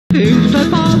Things that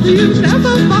bother you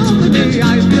never bother me.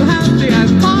 I feel happy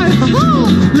and fine.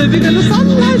 Ha-ha! Living in the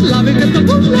sunlight, loving in the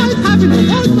moonlight, having a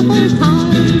wonderful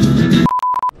time.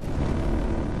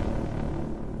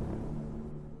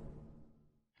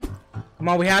 Come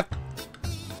on, we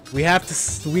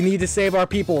need to save our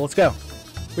people. Let's go.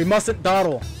 We mustn't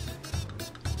dawdle.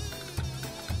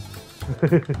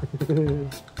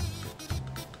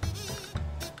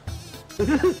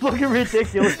 This is fucking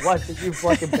ridiculous watching you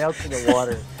fucking bounce in the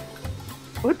water.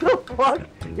 What the fuck?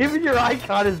 Even your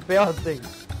icon is bouncing.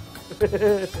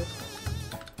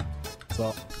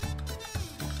 So,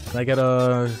 can I get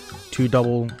 2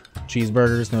 double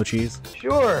cheeseburgers, no cheese?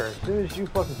 Sure, as soon as you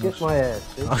fucking kiss my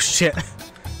ass. Dude. Oh shit.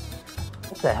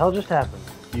 What the hell just happened?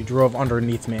 You drove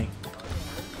underneath me.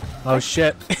 Oh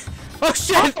shit. Oh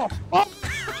shit!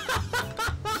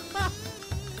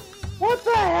 What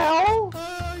the hell?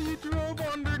 You drove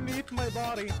underneath my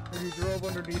body. Or you drove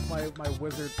underneath my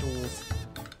wizard tools.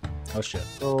 Oh shit.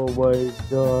 Oh my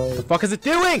god. What the fuck is it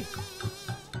doing?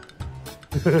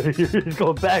 You're just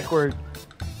going backwards.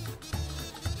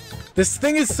 This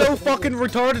thing is so fucking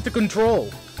retarded to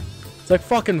control. It's like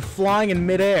fucking flying in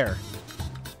midair.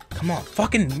 Come on,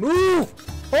 fucking move!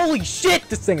 Holy shit,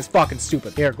 this thing is fucking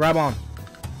stupid. Here, grab on.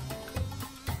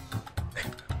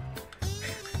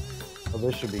 Oh,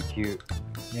 this should be cute.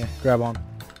 Yeah, grab on.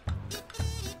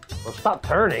 Well, stop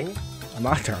turning. I'm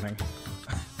not turning.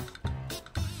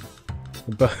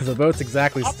 The boat's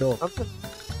exactly still.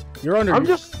 You're under. I'm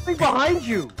just sitting behind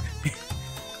you.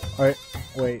 Alright,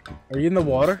 wait. Are you in the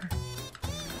water?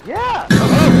 Yeah.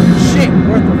 Oh shit!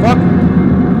 What the fuck?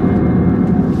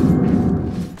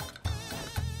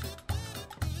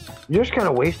 You're just kind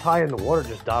of waist high in the water,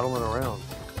 just dawdling around.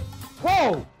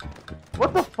 Whoa!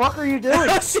 What the fuck are you doing?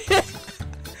 Oh shit!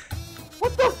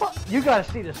 What the fuck? You gotta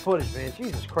see this footage, man.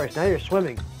 Jesus Christ! Now you're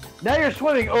swimming. Now you're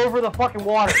swimming over the fucking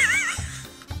water.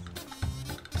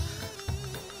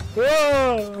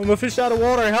 Whoa! I'm a fish out of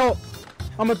water. Help!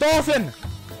 I'm a dolphin.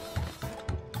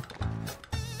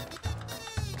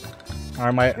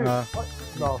 Alright, my Dude, what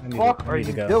the I fuck are need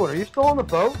to you go. doing? Are you still on the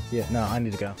boat? Yeah, no, I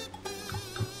need to go.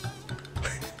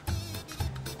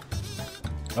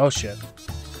 Oh shit.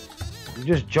 You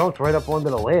just jumped right up onto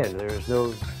the land. There's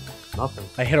no... nothing.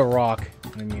 I hit a rock. I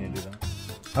didn't mean to do that.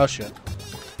 Oh shit.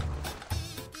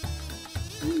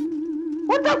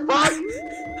 What the fuck?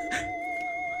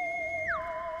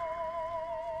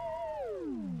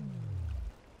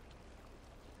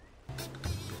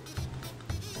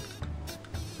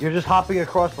 You're just hopping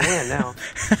across the land now.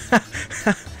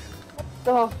 What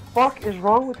the fuck is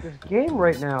wrong with this game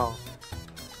right now?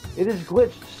 It is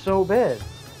glitched so bad.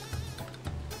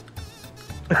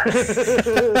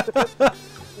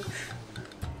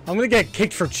 I'm gonna get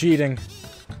kicked for cheating.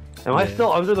 Am I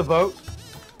still under the boat?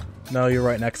 No, you're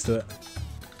right next to it.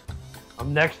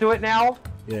 I'm next to it now?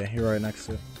 Yeah, you're right next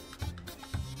to it.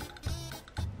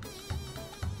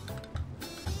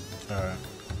 Alright.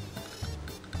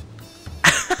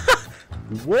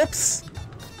 Whoops!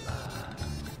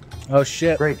 Oh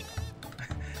shit. Great.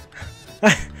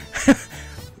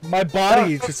 My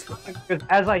body just...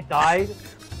 As I died,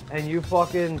 and you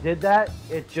fucking did that,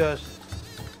 it just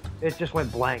went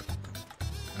blank.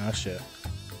 Oh shit.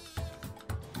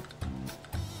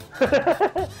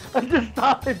 I just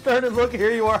stopped and turned and look,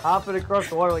 here you are hopping across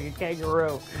the water like a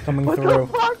kangaroo. Coming What through.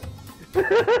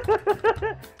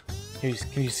 the fuck?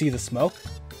 Can you see the smoke?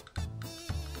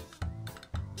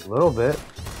 A little bit.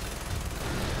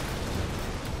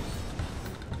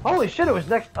 Holy shit, it was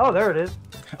next... Oh, there it is.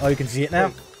 Oh, you can see it now?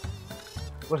 Wait.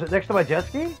 Was it next to my jet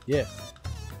ski? Yeah.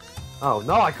 Oh,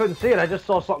 no, I couldn't see it. I just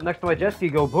saw something next to my jet ski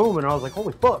go boom, and I was like,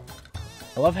 holy fuck.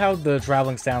 I love how the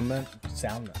traveling salesman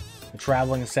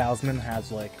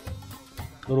has like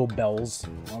little bells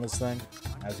on his thing.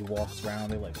 As he walks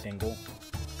around, they like tingle.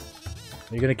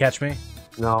 Are you gonna catch me?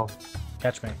 No.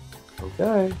 Catch me.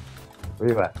 Okay. Where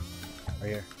you at? Right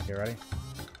here. You ready?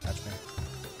 Catch me.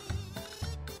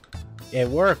 It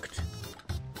worked.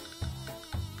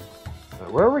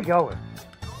 Where are we going?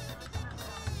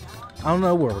 I don't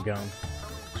know where we're going.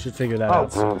 Should figure that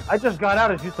out soon. I just got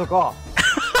out as you took off.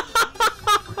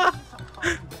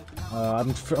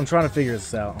 I'm trying to figure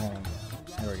this out. Hold on.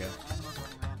 There we go.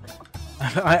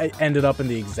 I ended up in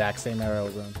the exact same area I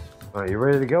was in. Alright, you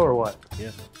ready to go or what?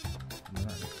 Yeah. I'm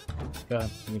ready. Go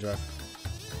ahead. You can drive.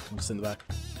 I'm just in the back.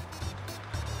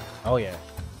 Oh yeah.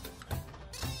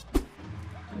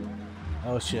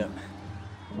 Oh shit.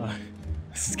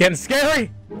 This is getting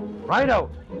scary!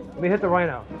 Rhino! Let me hit the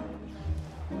rhino.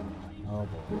 Oh Oh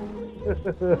boy.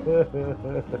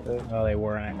 Oh, they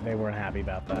weren't happy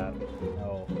about that.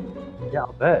 No. Yeah,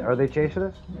 I'll bet. Are they chasing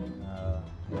us?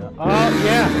 Yeah. Oh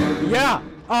yeah, yeah.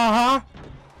 Uh huh.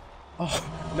 Oh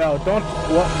no, don't.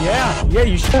 What? Yeah, yeah.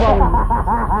 You should probably.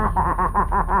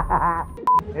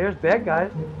 There's bad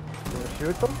guys. You wanna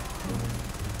shoot them?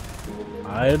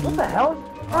 What the hell is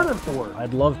he running for?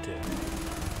 I'd love to.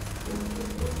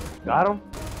 Got him?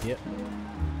 Yep.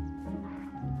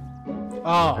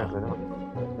 Oh.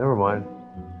 Never mind.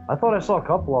 I thought I saw a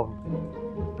couple of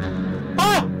them.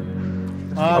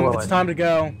 Oh! It's time to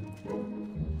go.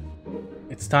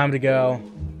 It's time to go.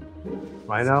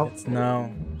 Rhino?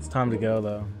 No. It's time to go,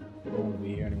 though. I don't want to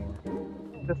be here anymore.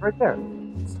 It's right there.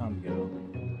 It's time to go.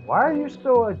 Why are you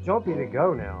so jumpy to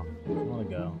go now? I want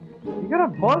to go. You got a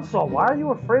buzzsaw. Why are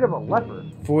you afraid of a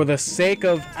leopard? For the sake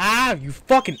of... Ah, you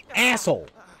fucking asshole!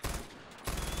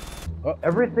 Oh.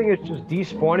 Everything is just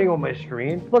despawning on my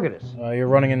screen. Look at this. You're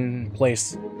running in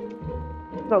place.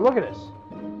 No, look at this.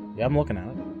 Yeah, I'm looking at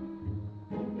it.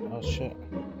 Oh, shit.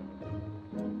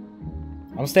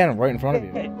 I'm standing right in front of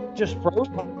you. It just froze.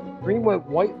 My screen went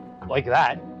white like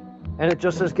that. And it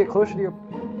just says get closer to your...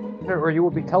 or you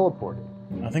will be teleported.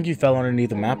 I think you fell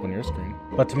underneath the map on your screen.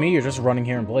 But to me, you're just running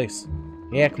here in place.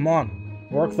 Yeah, come on.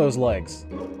 Work those legs.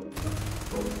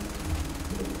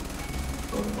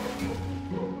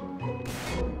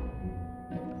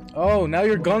 Oh, now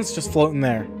your gun's just floating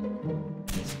there.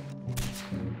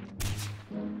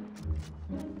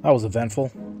 That was eventful.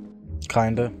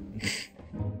 Kinda.